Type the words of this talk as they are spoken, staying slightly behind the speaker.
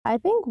I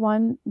think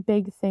one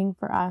big thing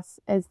for us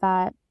is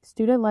that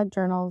student-led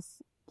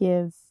journals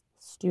give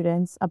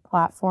students a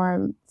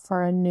platform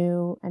for a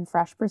new and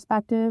fresh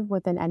perspective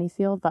within any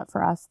field, but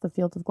for us, the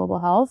field of global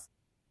health.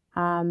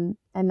 And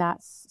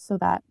that's so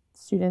that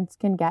students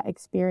can get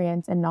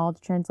experience in knowledge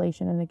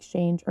translation and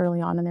exchange early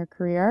on in their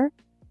career.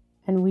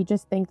 And we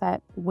just think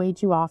that way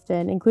too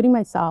often, including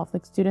myself,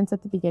 like students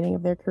at the beginning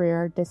of their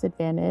career are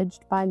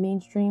disadvantaged by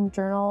mainstream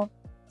journal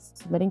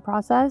submitting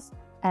process.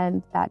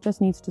 And that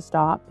just needs to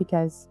stop,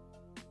 because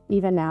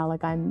even now,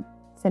 like, I'm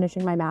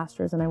finishing my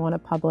master's and I want to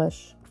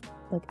publish,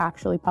 like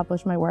actually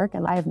publish my work,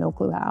 and I have no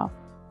clue how.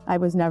 I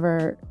was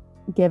never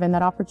given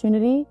that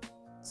opportunity.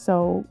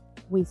 So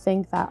we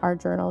think that our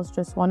journal is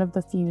just one of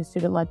the few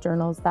student-led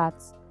journals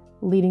that's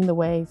leading the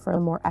way for a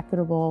more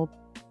equitable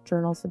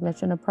journal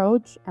submission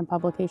approach and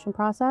publication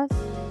process.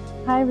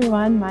 Hi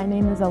everyone, my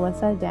name is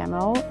Alyssa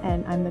Adamo,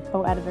 and I'm the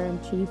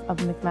co-editor-in-chief of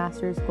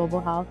McMaster's Global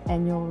Health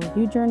Annual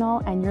Review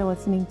Journal, and you're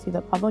listening to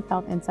the Public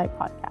Health Insight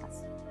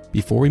Podcast.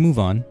 Before we move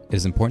on, it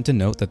is important to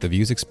note that the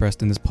views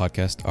expressed in this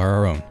podcast are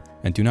our own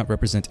and do not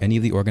represent any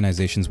of the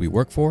organizations we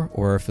work for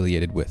or are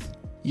affiliated with.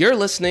 You're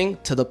listening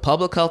to the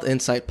Public Health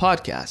Insight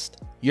Podcast,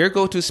 your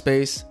go-to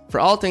space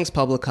for all things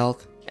public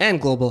health and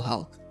global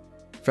health,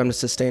 from the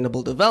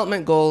Sustainable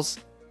Development Goals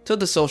to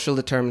the social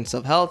determinants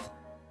of health,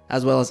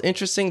 as well as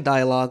interesting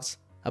dialogues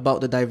about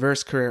the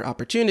diverse career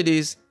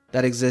opportunities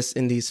that exist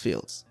in these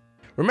fields.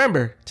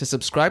 Remember to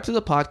subscribe to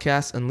the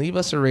podcast and leave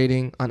us a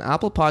rating on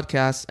Apple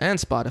Podcasts and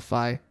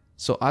Spotify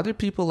so other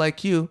people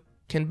like you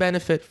can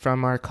benefit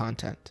from our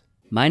content.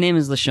 My name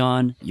is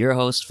LaShawn, your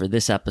host for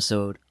this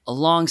episode,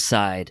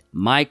 alongside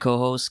my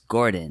co-host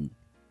Gordon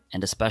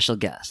and a special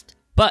guest.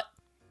 But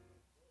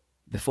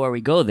before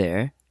we go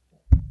there,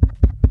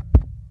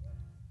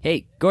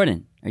 hey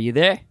Gordon, are you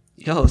there?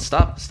 Yo,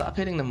 stop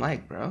hitting the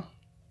mic, bro.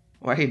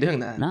 Why are you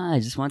doing that? Nah, I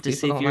just want to People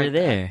see if don't you were like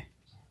there.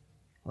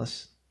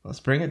 that. Let's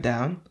bring it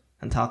down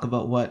and talk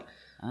about what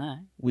Alright.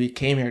 we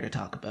came here to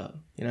talk about.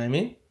 You know what I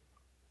mean?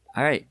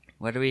 Alright,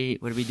 what are we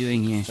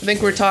doing here? I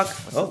think we're talking.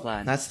 the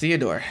plan? That's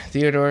Theodore.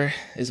 Theodore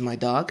is my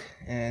dog,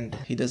 and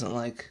he doesn't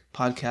like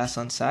podcasts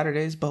on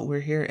Saturdays, but we're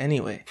here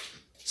anyway.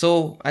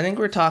 So I think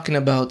we're talking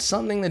about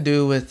something to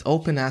do with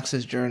open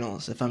access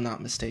journals, if I'm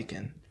not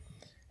mistaken,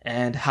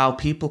 and how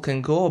people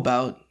can go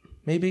about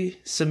maybe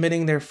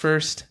submitting their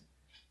first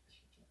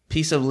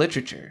piece of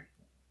literature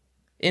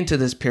into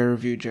this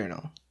peer-reviewed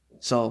journal.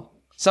 So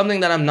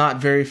something that I'm not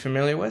very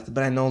familiar with,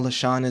 but I know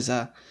LaShawn is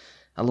a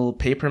little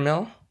paper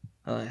mill.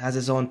 Has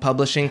his own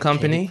publishing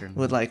company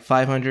with like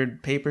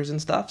 500 papers and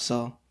stuff.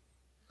 So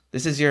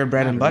this is your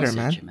bread and butter,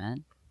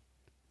 man.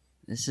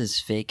 This is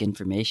fake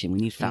information. We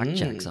need fact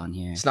checks on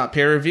here. It's not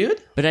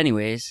peer-reviewed? But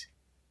anyways.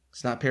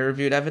 It's not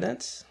peer-reviewed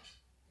evidence?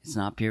 It's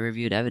not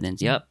peer-reviewed evidence.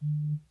 Yep.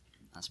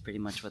 That's pretty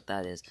much what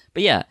that is.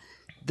 But yeah,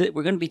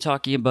 we're going to be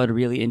talking about a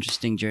really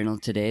interesting journal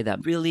today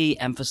that really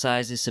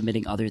emphasizes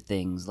submitting other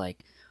things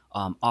like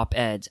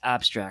op-eds,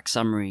 abstracts,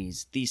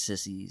 summaries,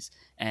 theses,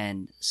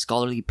 and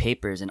scholarly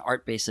papers and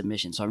art-based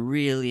submissions. So I'm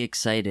really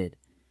excited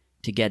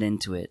to get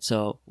into it.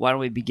 So why don't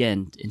we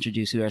begin to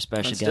introduce who our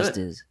special guest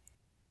is.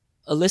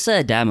 Alyssa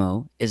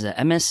Adamo is a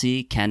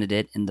MSc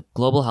candidate in the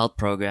Global Health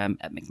program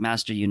at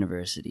McMaster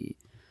University.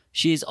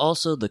 She is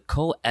also the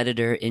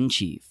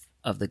co-editor-in-chief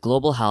of the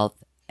Global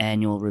Health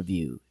Annual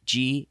Review,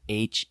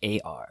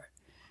 GHAR.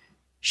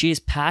 She is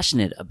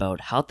passionate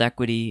about health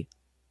equity,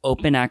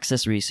 open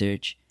access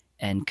research,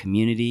 and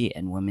community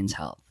and women's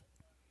health.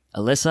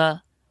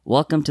 Alyssa,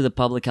 welcome to the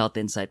Public Health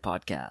Insight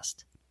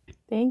Podcast.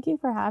 Thank you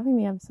for having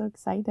me. I'm so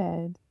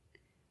excited.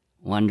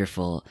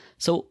 Wonderful.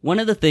 So one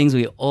of the things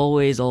we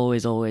always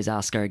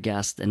ask our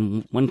guests,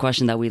 and one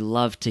question that we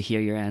love to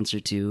hear your answer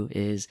to,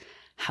 is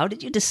how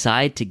did you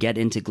decide to get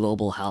into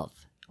global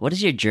health? What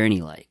is your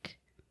journey like?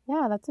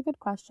 Yeah, that's a good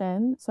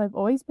question. So I've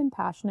always been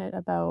passionate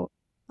about,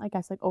 I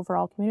guess, like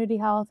overall community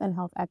health and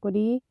health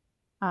equity.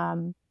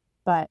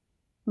 But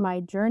my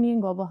journey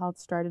in global health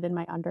started in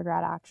my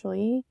undergrad,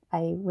 actually.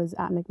 I was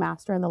at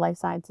McMaster in the life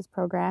sciences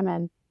program,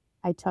 and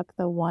I took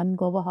the one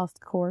global health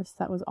course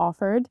that was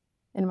offered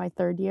in my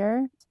third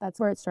year. That's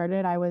where it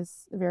started. I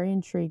was very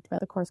intrigued by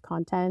the course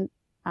content,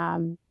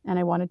 and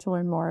I wanted to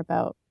learn more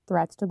about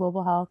threats to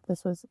global health.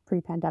 This was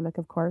pre-pandemic,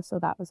 of course, so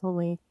that was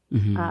only,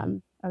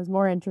 I was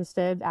more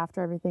interested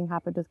after everything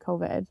happened with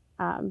COVID.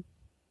 And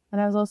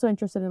I was also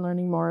interested in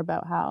learning more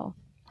about how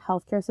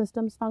healthcare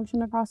systems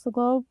function across the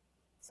globe.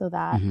 So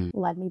that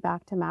led me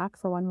back to Mac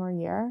for one more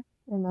year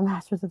in the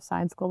Masters of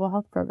Science Global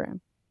Health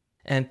program.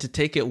 And to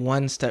take it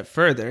one step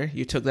further,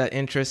 you took that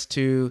interest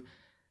to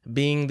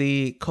being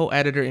the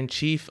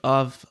co-editor-in-chief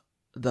of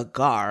the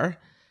GHAR.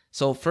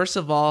 So first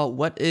of all,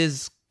 what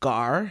is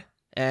GHAR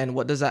and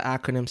what does that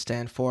acronym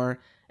stand for,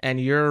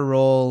 and your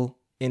role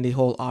in the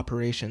whole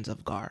operations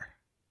of GHAR?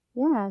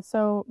 Yeah,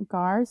 so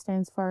GHAR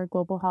stands for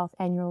Global Health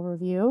Annual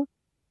Review,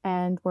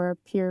 and we're a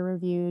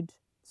peer-reviewed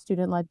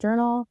student-led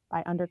journal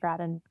by undergrad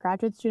and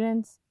graduate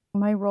students.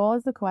 My role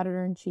as the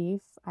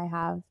co-editor-in-chief, I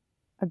have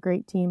a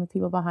great team of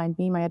people behind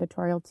me, my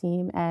editorial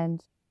team,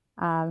 and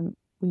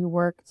we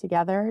work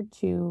together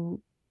to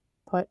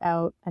put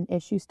out an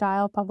issue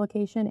style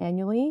publication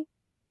annually.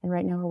 And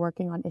right now we're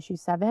working on issue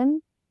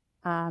 7.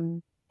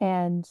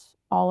 And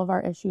all of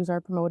our issues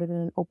are promoted in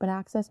an open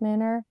access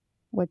manner,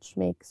 which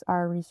makes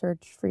our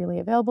research freely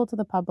available to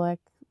the public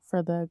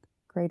for the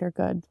greater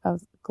good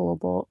of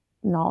global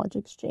knowledge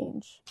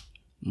exchange.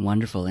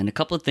 Wonderful. And a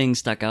couple of things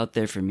stuck out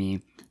there for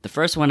me. The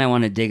first one I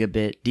want to dig a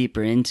bit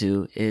deeper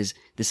into is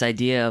this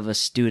idea of a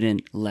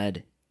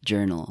student-led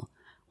journal.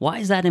 Why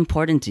is that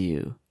important to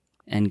you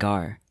and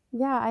GHAR?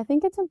 Yeah, I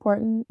think it's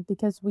important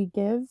because we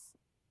give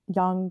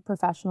young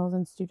professionals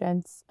and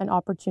students an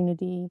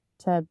opportunity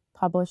to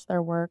publish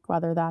their work,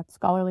 whether that's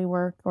scholarly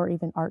work or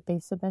even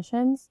art-based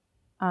submissions,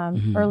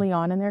 early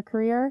on in their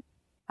career,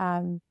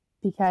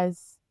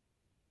 because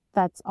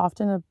that's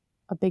often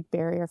a big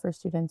barrier for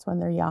students when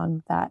they're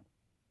young, that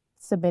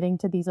submitting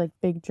to these like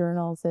big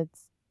journals,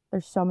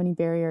 there's so many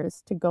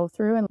barriers to go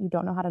through and you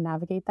don't know how to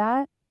navigate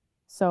that.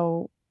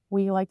 So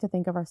we like to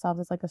think of ourselves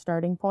as like a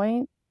starting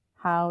point,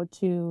 how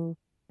to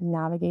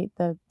navigate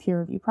the peer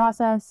review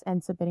process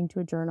and submitting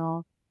to a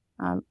journal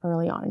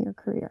early on in your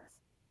career.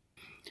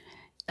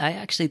 I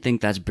actually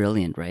think that's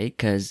brilliant, right?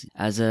 Because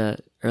as a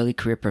early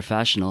career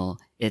professional,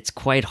 it's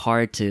quite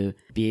hard to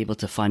be able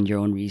to fund your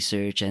own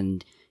research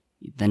and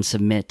then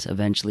submit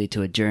eventually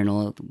to a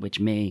journal, which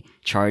may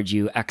charge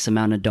you X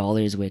amount of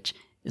dollars, which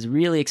is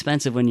really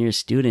expensive when you're a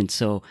student.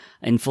 So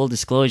in full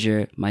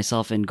disclosure,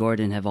 myself and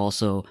Gordon have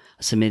also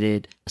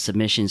submitted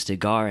submissions to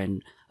GHAR,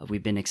 and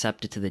we've been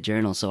accepted to the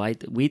journal. So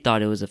we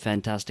thought it was a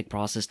fantastic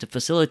process to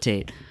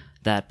facilitate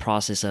that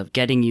process of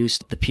getting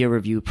used to the peer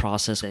review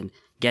process and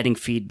getting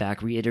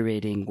feedback,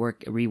 reiterating,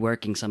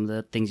 reworking some of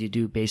the things you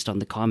do based on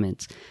the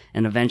comments,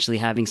 and eventually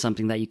having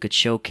something that you could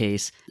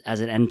showcase as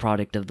an end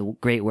product of the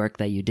great work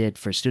that you did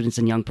for students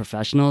and young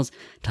professionals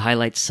to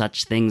highlight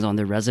such things on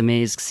their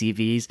resumes,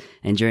 CVs,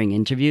 and during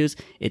interviews.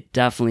 It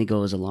definitely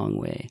goes a long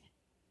way.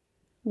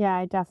 Yeah,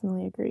 I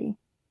definitely agree.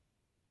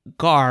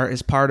 GHAR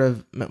is part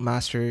of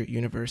McMaster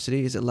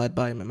University. Is it led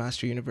by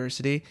McMaster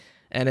University?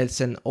 And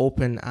it's an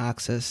open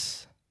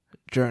access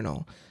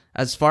journal.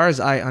 As far as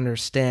I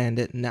understand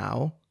it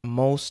now,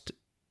 most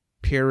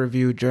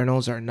peer-reviewed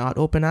journals are not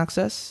open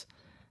access.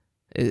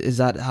 Is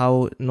that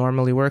how it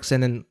normally works?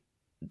 And then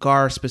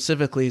GHAR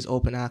specifically is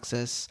open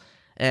access.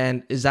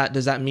 And does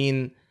that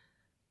mean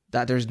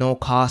that there's no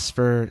cost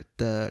for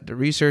the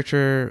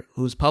researcher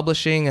who's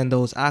publishing and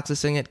those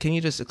accessing it? Can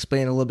you just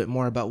explain a little bit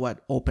more about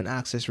what open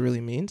access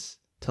really means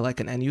to like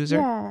an end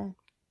user?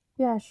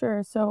 Yeah,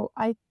 sure. So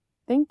I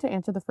think to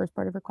answer the first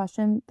part of your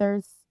question,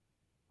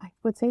 I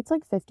would say it's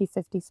like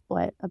 50-50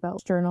 split about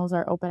which journals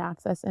are open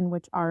access and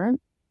which aren't.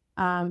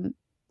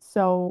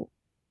 So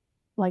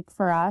like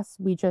for us,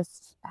 we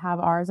just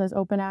have ours as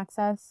open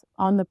access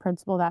on the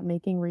principle that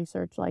making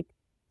research like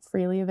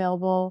freely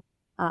available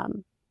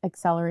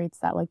accelerates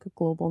that like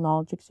global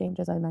knowledge exchange,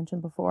 as I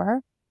mentioned before.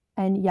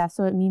 And yeah,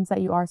 so it means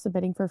that you are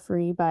submitting for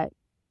free, but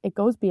it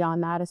goes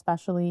beyond that,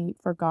 especially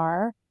for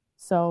GHAR.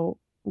 So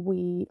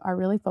we are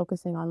really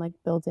focusing on like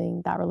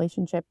building that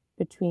relationship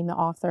between the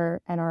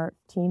author and our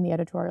team, the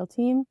editorial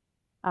team.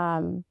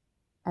 And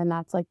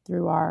that's like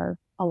through our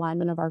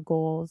alignment of our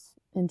goals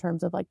in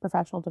terms of like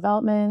professional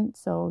development.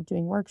 So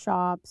doing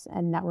workshops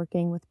and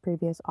networking with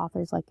previous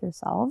authors like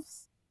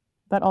yourselves,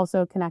 but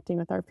also connecting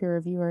with our peer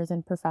reviewers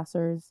and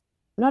professors,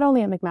 not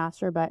only at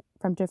McMaster, but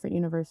from different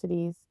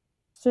universities,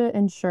 to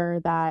ensure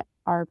that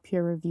our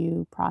peer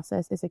review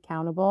process is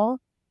accountable.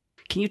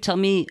 Can you tell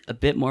me a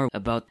bit more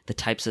about the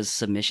types of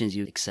submissions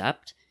you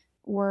accept?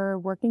 We're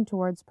working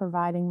towards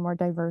providing more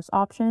diverse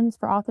options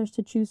for authors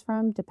to choose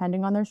from,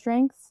 depending on their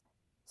strengths.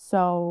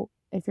 So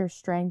if your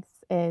strength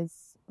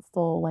is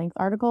full-length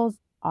articles,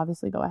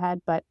 obviously go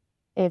ahead. But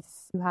if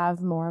you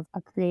have more of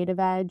a creative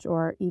edge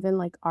or even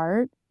like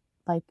art,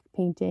 like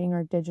painting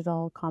or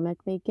digital comic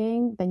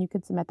making, then you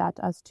could submit that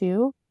to us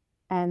too.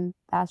 And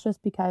that's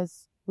just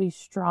because we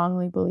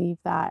strongly believe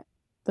that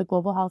the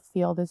global health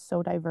field is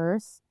so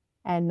diverse,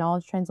 and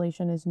knowledge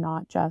translation is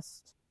not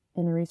just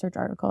in a research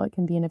article. It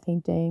can be in a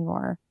painting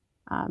or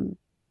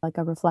like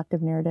a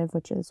reflective narrative,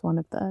 which is one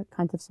of the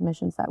kinds of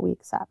submissions that we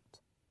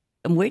accept.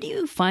 And where do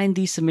you find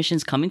these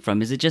submissions coming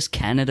from? Is it just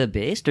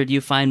Canada-based, or do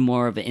you find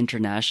more of an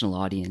international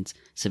audience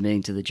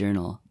submitting to the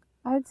journal?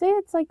 I would say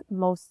it's like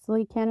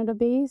mostly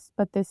Canada-based,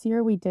 but this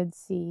year we did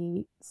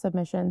see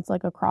submissions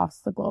like across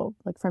the globe,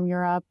 like from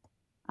Europe.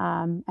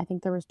 I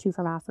think there was 2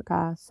 from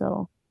Africa,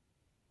 so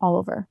all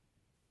over.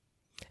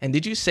 And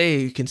did you say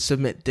you can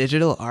submit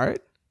digital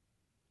art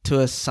to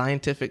a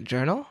scientific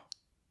journal?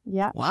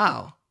 Yeah.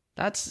 Wow.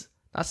 That's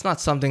not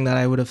something that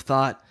I would have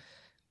thought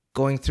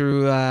going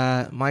through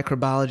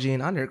microbiology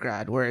in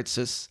undergrad, where it's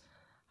just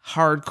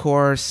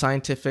hardcore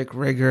scientific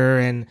rigor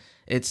and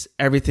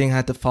everything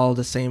had to follow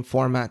the same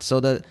format,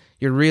 so that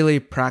you're really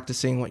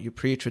practicing what you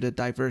preach with a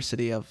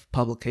diversity of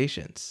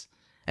publications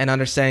and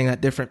understanding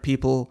that different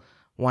people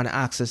want to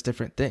access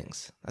different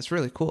things. That's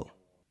really cool.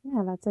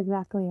 Yeah, that's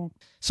exactly it.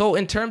 So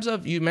in terms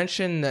of, you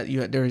mentioned that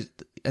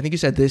I think you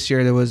said this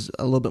year there was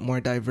a little bit more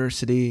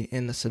diversity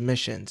in the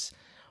submissions.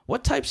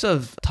 What types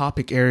of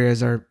topic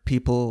areas are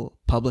people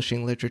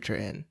publishing literature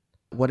in?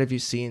 What have you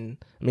seen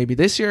maybe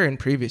this year and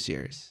previous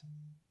years?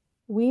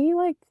 We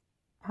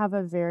have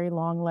a very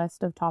long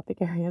list of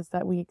topic areas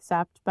that we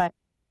accept, but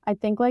I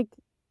think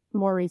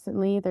more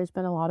recently there's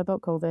been a lot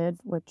about COVID,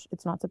 which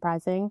it's not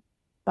surprising,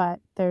 but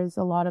there's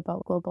a lot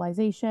about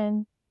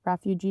globalization,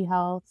 refugee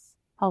health,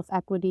 health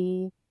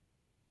equity,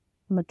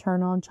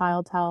 maternal and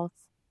child health.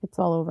 It's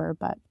all over,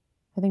 but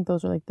I think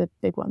those are the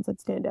big ones that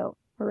stand out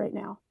for right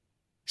now.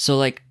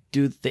 So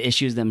do the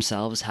issues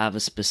themselves have a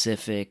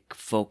specific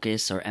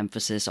focus or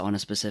emphasis on a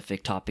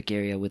specific topic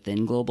area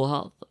within global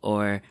health,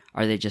 or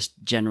are they just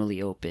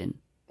generally open?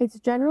 It's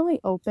generally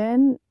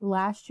open.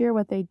 Last year,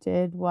 what they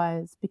did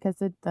was, because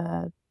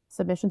the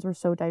submissions were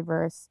so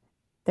diverse,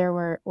 they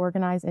were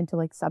organized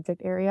into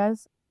subject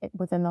areas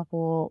within the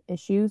whole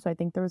issue. So I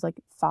think there was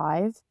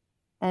 5,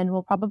 and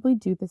we'll probably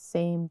do the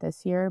same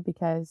this year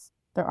because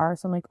there are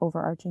some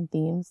overarching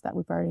themes that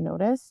we've already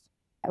noticed.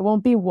 It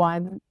won't be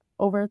one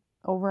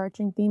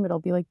overarching theme. It'll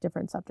be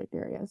different subject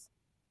areas.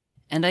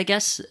 And I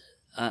guess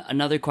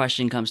another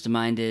question comes to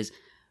mind is,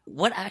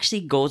 what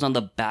actually goes on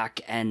the back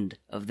end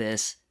of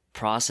this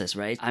process,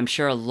 right? I'm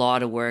sure a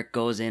lot of work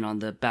goes in on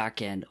the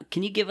back end.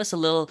 Can you give us a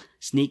little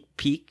sneak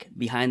peek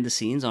behind the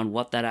scenes on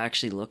what that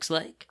actually looks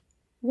like?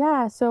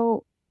 Yeah,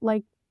 so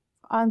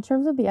on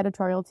terms of the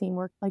editorial team,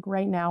 we're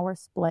right now we're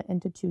split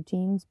into 2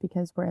 teams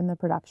because we're in the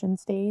production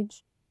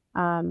stage.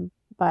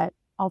 But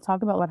I'll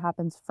talk about what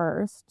happens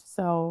first.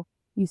 So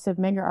you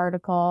submit your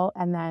article,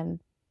 and then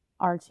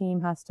our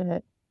team has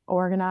to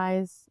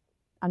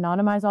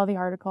anonymize all the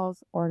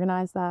articles,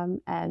 organize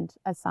them, and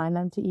assign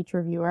them to each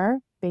reviewer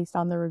based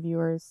on the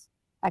reviewer's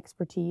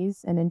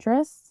expertise and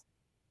interests.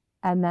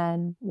 And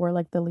then we're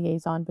the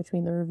liaison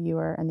between the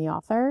reviewer and the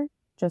author,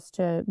 just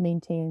to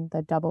maintain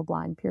the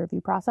double-blind peer review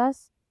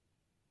process.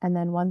 And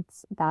then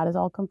once that is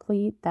all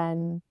complete,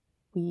 then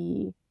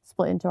we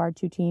split into our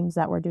 2 teams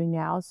that we're doing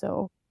now.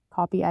 So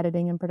copy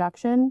editing and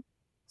production.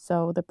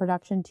 So the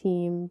production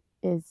team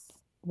is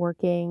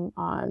working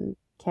on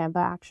Canva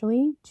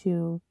actually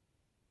to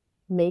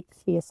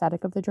make the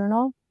aesthetic of the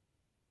journal.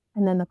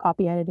 And then the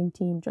copy editing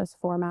team just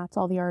formats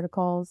all the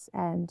articles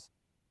and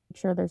make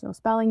sure there's no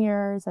spelling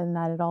errors and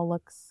that it all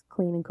looks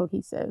clean and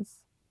cohesive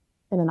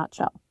in a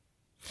nutshell.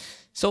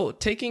 So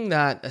taking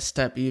that a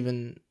step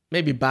even,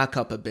 maybe back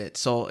up a bit.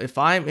 So if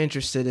I'm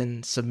interested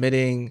in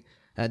submitting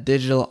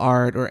digital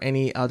art or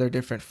any other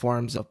different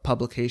forms of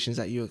publications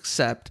that you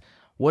accept,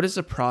 what is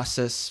the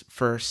process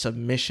for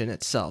submission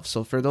itself?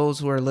 So for those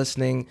who are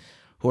listening,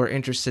 who are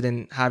interested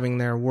in having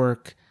their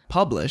work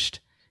published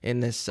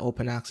in this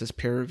open access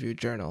peer reviewed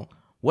journal,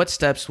 what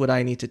steps would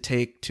I need to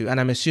take to, and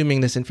I'm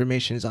assuming this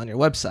information is on your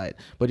website,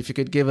 but if you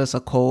could give us a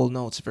cold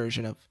notes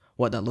version of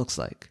what that looks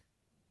like.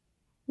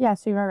 Yeah,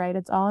 so you're right.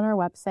 It's all on our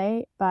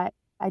website, but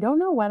I don't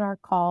know when our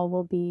call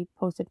will be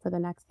posted for the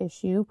next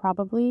issue,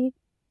 probably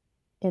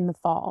in the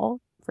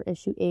fall for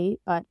issue 8.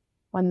 But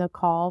when the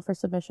call for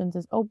submissions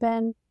is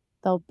open,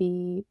 there'll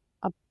be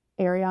an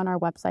area on our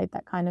website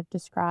that kind of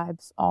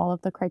describes all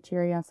of the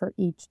criteria for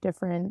each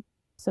different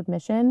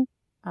submission.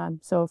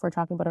 So if we're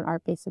talking about an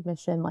art-based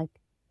submission like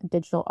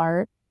digital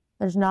art,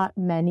 there's not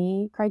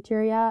many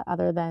criteria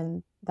other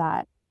than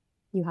that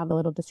you have a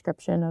little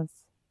description of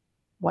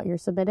what you're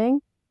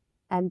submitting.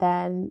 And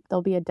then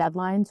there'll be a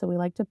deadline. So we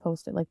like to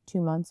post it 2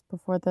 months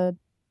before the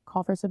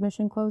call for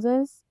submission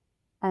closes.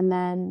 And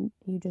then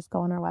you just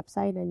go on our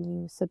website and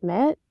you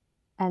submit.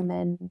 And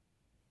then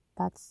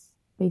that's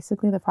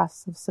basically the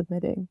process of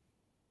submitting.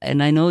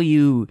 And I know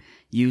you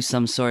use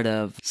some sort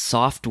of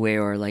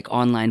software or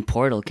online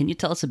portal. Can you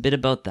tell us a bit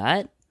about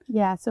that?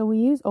 Yeah, so we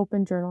use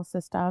Open Journal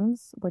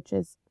Systems, which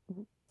is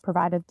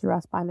provided through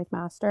us by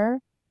McMaster.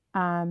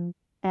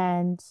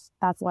 And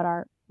that's what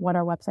our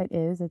website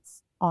is.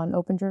 It's on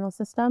Open Journal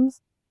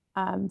Systems.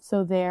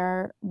 So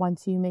there,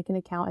 once you make an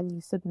account and you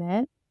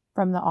submit,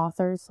 from the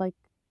author's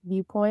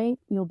viewpoint,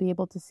 you'll be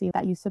able to see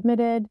that you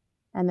submitted,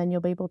 and then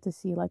you'll be able to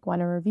see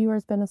when a reviewer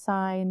has been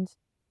assigned,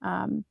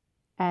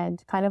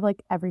 and kind of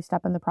every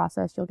step in the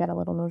process, you'll get a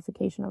little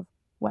notification of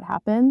what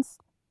happens.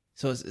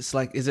 So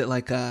is it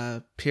like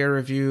a peer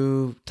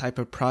review type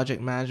of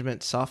project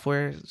management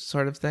software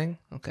sort of thing?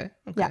 Okay.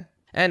 Yeah.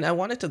 And I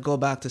wanted to go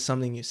back to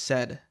something you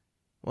said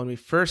when we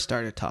first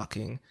started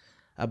talking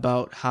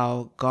about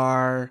how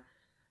GHAR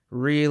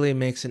really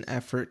makes an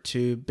effort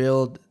to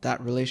build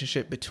that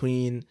relationship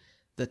between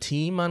the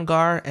team on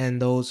GHAR and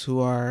those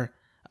who are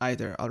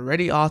either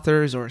already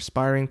authors or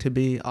aspiring to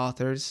be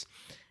authors.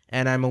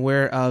 And I'm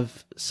aware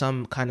of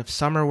some kind of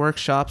summer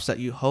workshops that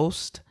you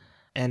host,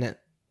 and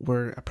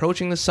we're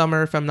approaching the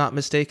summer, if I'm not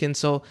mistaken.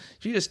 So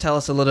if you just tell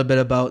us a little bit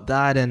about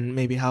that and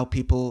maybe how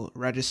people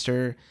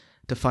register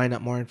to find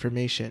out more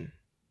information.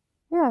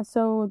 Yeah,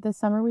 so this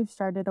summer we've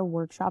started a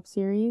workshop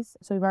series.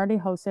 So we've already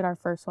hosted our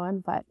first one,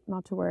 but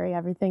not to worry,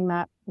 everything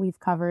that we've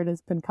covered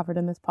has been covered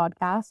in this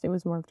podcast. It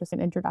was more of just an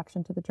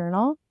introduction to the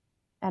journal.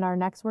 And our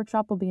next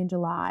workshop will be in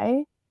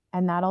July,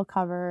 and that'll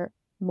cover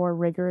more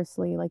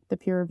rigorously the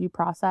peer review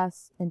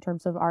process in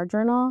terms of our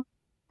journal.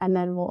 And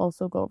then we'll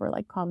also go over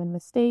common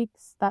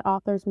mistakes that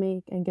authors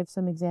make and give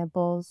some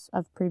examples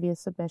of previous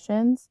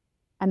submissions.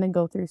 and then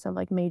go through some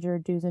like major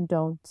do's and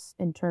don'ts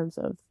in terms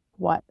of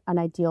what an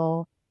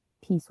ideal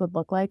piece would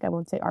look like. I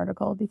won't say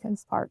article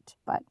because art,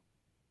 but.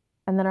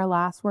 And then our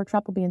last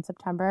workshop will be in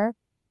September,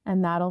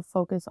 and that'll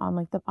focus on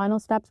like the final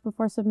steps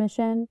before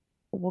submission.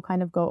 We'll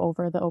kind of go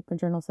over the Open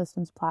Journal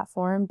Systems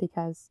platform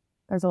because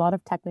there's a lot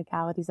of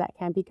technicalities that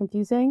can be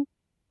confusing,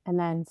 and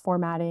then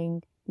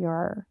formatting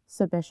your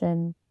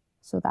submission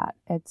so that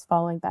it's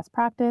following best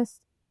practice.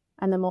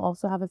 And then we'll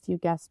also have a few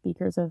guest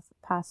speakers of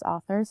past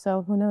authors.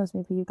 So who knows,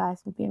 maybe you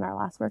guys will be in our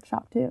last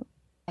workshop too.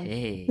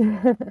 Hey,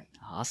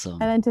 awesome.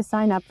 And then to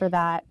sign up for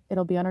that,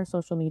 it'll be on our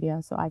social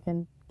media. So I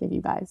can give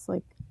you guys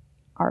like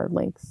our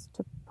links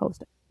to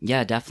post it.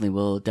 Yeah, definitely.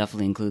 We'll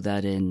definitely include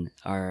that in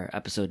our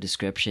episode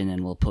description,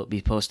 and we'll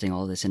be posting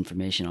all this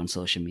information on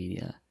social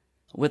media.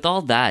 With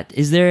all that,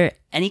 is there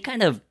any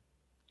kind of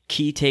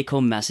key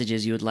take-home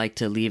messages you would like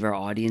to leave our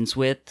audience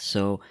with?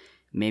 So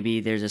maybe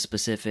there's a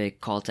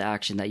specific call to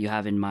action that you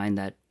have in mind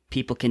that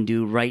people can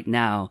do right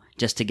now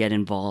just to get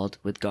involved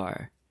with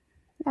GHAR.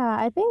 Yeah,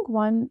 I think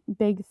one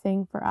big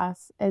thing for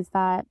us is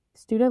that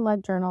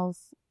student-led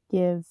journals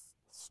give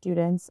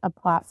students a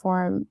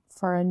platform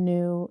for a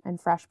new and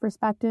fresh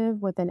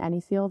perspective within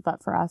any field,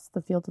 but for us,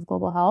 the field of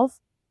global health.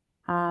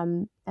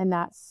 And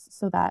that's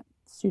so that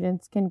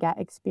students can get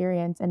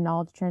experience and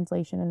knowledge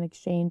translation and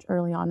exchange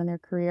early on in their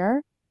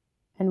career.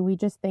 And we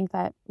just think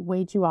that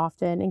way too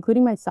often,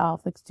 including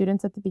myself, like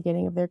students at the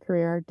beginning of their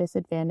career are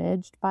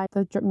disadvantaged by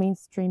the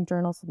mainstream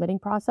journal submitting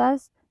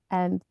process.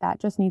 And that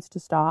just needs to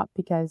stop,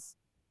 because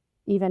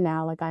even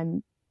now, like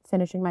I'm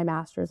finishing my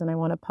master's and I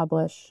want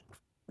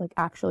to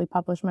actually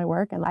publish my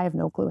work, and I have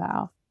no clue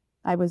how.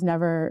 I was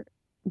never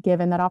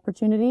given that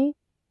opportunity.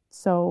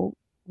 So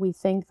we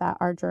think that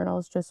our journal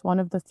is just one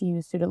of the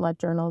few student-led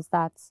journals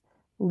that's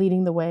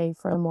leading the way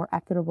for a more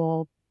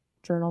equitable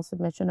journal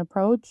submission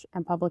approach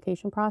and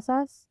publication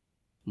process.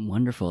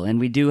 Wonderful. And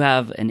we do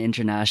have an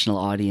international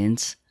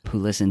audience who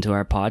listen to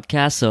our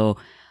podcast. So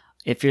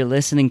if you're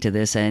listening to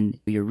this and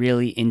you're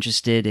really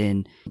interested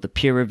in the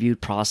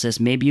peer-reviewed process,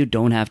 maybe you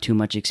don't have too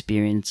much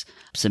experience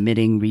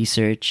submitting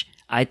research,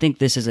 I think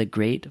this is a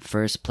great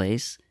first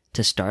place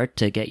to start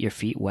to get your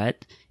feet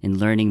wet in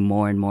learning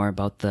more and more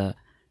about the,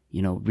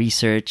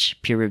 research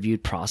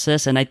peer-reviewed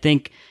process. And I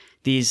think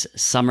these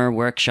summer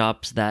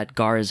workshops that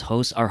GHAR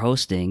are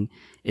hosting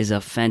is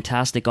a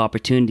fantastic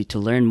opportunity to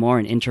learn more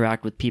and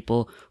interact with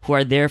people who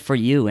are there for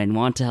you and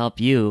want to help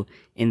you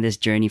in this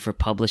journey for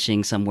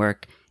publishing some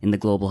work in the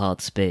global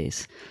health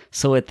space.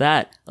 So with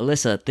that,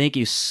 Alyssa, thank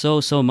you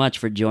so much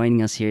for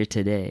joining us here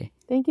today.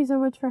 Thank you so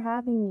much for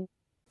having me.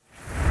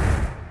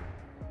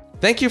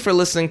 Thank you for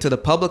listening to the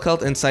Public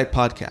Health Insight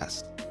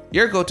Podcast,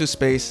 your go-to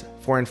space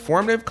for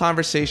informative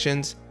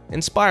conversations,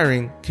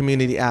 inspiring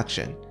community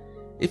action.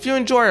 If you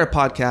enjoy our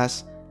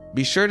podcast,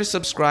 be sure to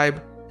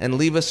subscribe and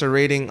leave us a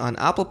rating on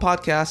Apple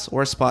Podcasts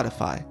or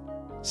Spotify.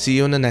 See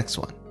you in the next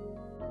one.